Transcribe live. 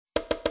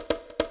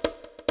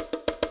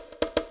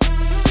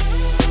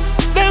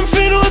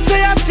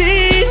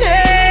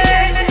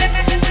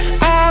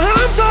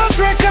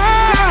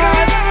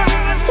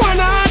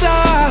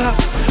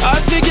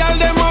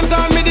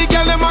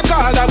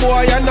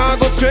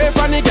stray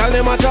from the girl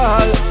them at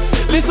all.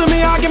 Listen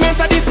me argument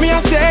that this me I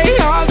say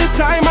all the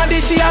time, and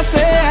this she I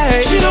say.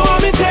 She don't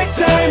want me take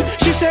time.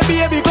 She say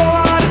baby go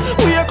hard.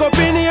 Wake up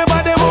in here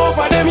but them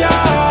over them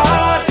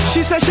yard.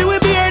 She say she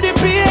will bear the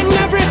pain.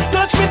 Every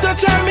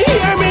touch her, me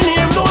hear me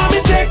name. Don't want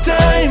me take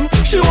time.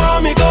 She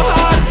want me go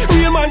hard.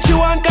 Real man she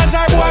want cause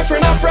her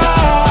boyfriend a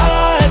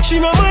fraud. She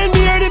no mind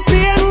bear the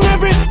pain.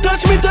 Every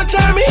touch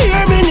her, me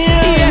hear me name.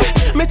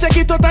 Yeah. Me check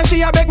it out and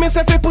she a beg me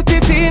say fi put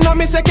it in. And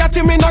me say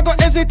catty me not go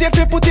hesitate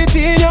fi put it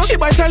in. She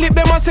bite her lip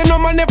them and say no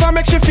man never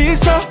make she feel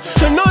so.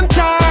 None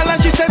tall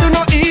and she say do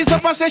not ease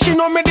up. I say she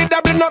know me did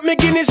dabbling up me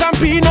Guinness and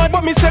peanut.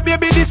 But me say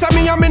baby this a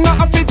me and me not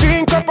have to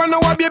drink up. And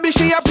now a baby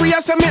she a pray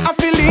say me a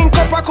fi link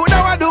up. I coulda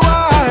wa do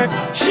her.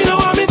 She know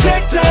want me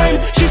take time.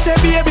 She say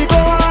baby go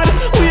hard.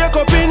 Wake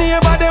up in here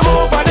but them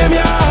over them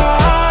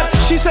yard.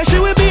 She say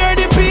she will bear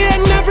the pain.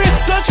 Every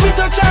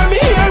touch her, me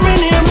hear me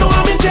name. No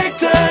want me take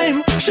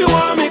time. She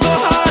want me go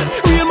hard.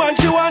 Real man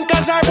she want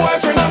cause her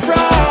boyfriend a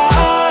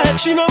fraud.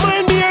 She no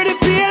mind bear the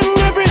pain.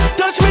 Every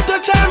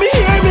touch her, me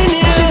hear me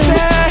name. She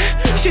say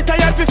she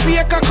tired fi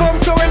fake a come.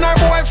 So when her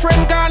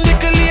boyfriend gone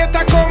little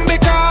later come.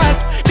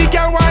 Because the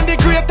girl want the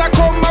greater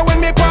come. And when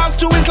me pass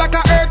through it's like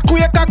a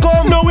earthquake a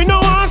come. No we no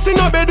want see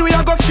no bed, we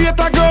a go straight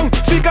a ground.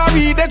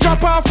 Figure they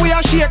drop off, we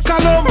a shake a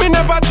lump. Me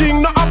never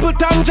drink no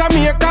Appleton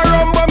Jamaica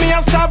rum. But me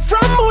a stop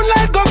from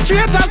moonlight go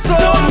straight a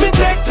sun. No want me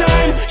take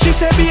time. She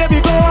say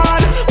baby go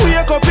hard.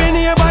 Wake up in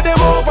here but them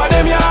over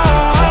them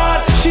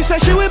yard. She say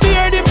she will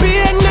bear the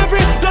pain. Every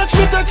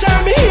touch her,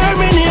 me hear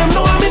me name.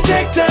 No want me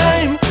take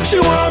time. She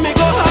want me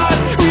go hard.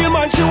 Real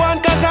man she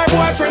want cause her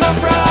boyfriend a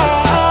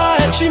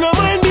fraud. She no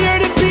mind bear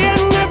the pain.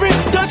 Every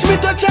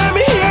touch her,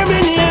 me hear me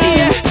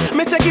name. Yeah.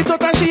 Me check it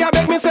out and she a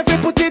beg me say fi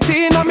put it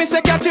in. And me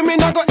say catty me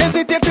not go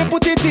hesitate fi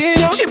put it in.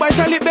 She bite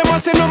her lip them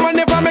and say no man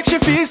never make she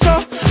feel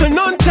so.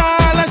 None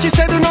tall and she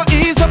say do not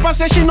ease up. I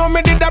say she know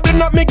me did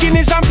dabbling up me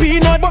Guinness and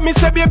peanut. But me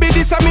say baby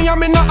this a me and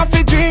me not have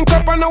to drink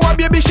up. And now a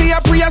baby she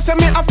a pray say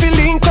me a fi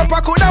link up.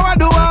 I coulda wa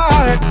do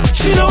her.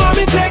 She know want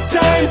me take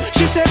time.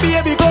 She say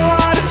baby